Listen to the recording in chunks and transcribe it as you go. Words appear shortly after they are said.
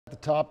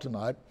top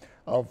tonight,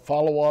 a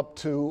follow-up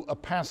to a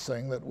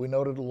passing that we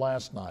noted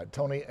last night.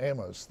 Tony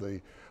Amos,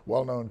 the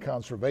well-known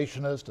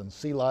conservationist and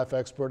sea life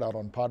expert out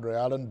on Padre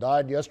Island,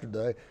 died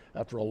yesterday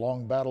after a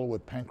long battle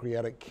with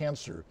pancreatic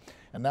cancer.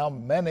 And now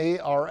many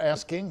are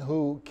asking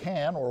who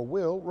can or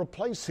will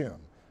replace him.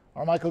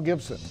 Our Michael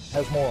Gibson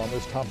has more on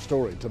this top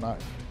story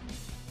tonight.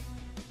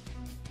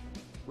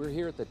 We're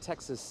here at the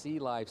Texas Sea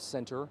Life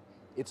Center.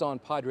 It's on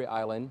Padre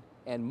Island,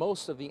 and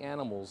most of the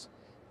animals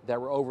that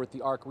were over at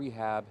the Ark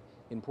Rehab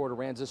in Port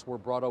Aransas were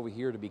brought over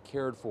here to be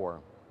cared for.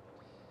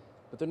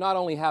 But they're not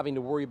only having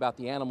to worry about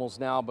the animals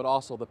now, but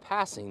also the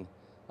passing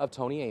of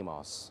Tony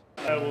Amos.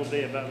 That will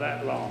be about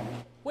that long.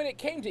 When it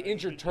came to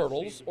injured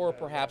turtles, or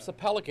perhaps a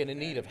pelican in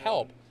need of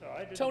help,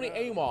 Tony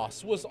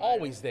Amos was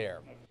always there.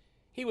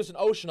 He was an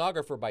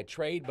oceanographer by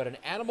trade, but an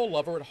animal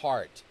lover at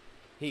heart.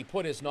 He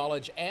put his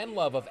knowledge and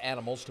love of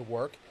animals to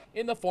work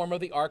in the form of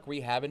the Ark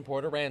Rehab in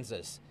Port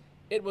Aransas.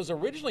 It was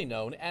originally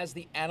known as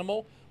the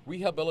Animal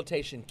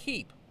Rehabilitation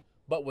Keep,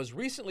 but was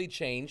recently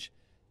changed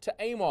to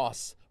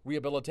Amos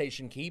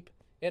Rehabilitation Keep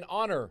in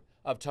honor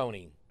of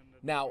Tony.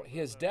 Now,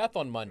 his death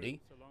on Monday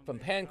from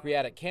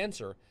pancreatic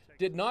cancer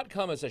did not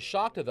come as a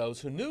shock to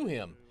those who knew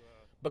him,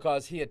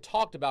 because he had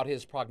talked about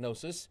his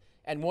prognosis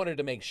and wanted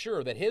to make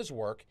sure that his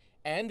work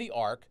and the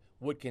Ark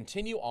would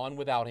continue on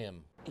without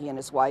him. He and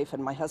his wife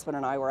and my husband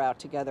and I were out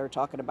together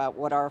talking about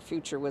what our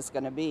future was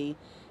going to be,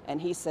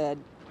 and he said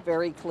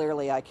very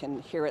clearly, I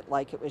can hear it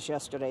like it was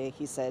yesterday,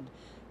 he said,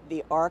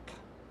 the Ark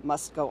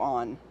must go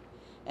on.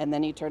 And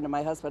then he turned to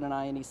my husband and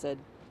I and he said,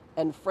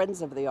 and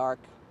friends of the Ark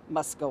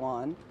must go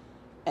on,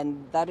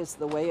 and that is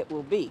the way it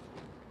will be.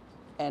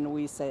 And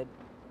we said,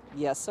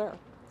 yes, sir.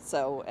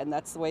 So, and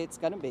that's the way it's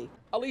going to be.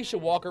 Alicia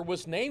Walker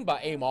was named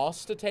by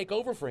Amos to take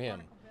over for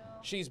him.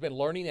 She's been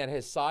learning at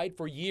his side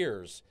for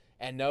years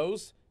and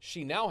knows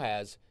she now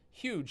has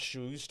huge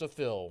shoes to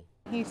fill.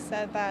 He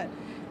said that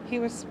he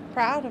was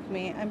proud of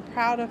me and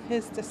proud of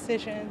his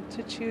decision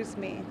to choose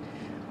me.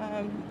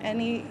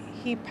 And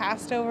he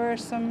passed over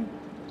some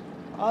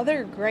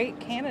other great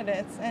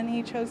candidates and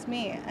he chose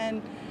me.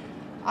 And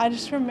I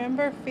just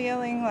remember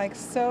feeling like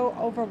so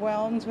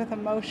overwhelmed with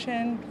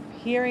emotion,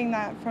 hearing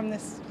that from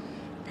this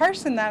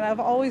person that I've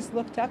always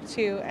looked up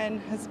to and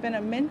has been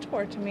a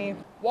mentor to me.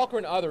 Walker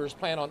and others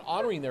plan on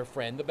honoring their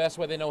friend the best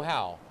way they know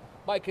how,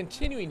 by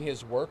continuing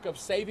his work of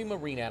saving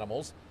marine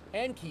animals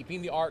and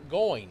keeping the Ark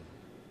going.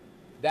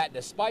 That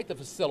despite the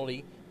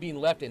facility being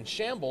left in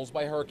shambles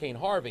by Hurricane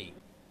Harvey.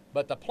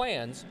 But the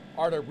plans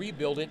are to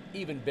rebuild it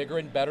even bigger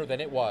and better than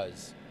it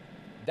was.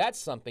 That's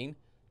something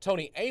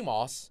Tony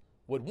Amos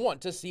would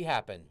want to see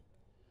happen.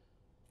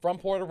 From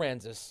Port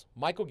Aransas,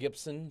 Michael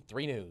Gibson,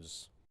 3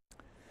 News.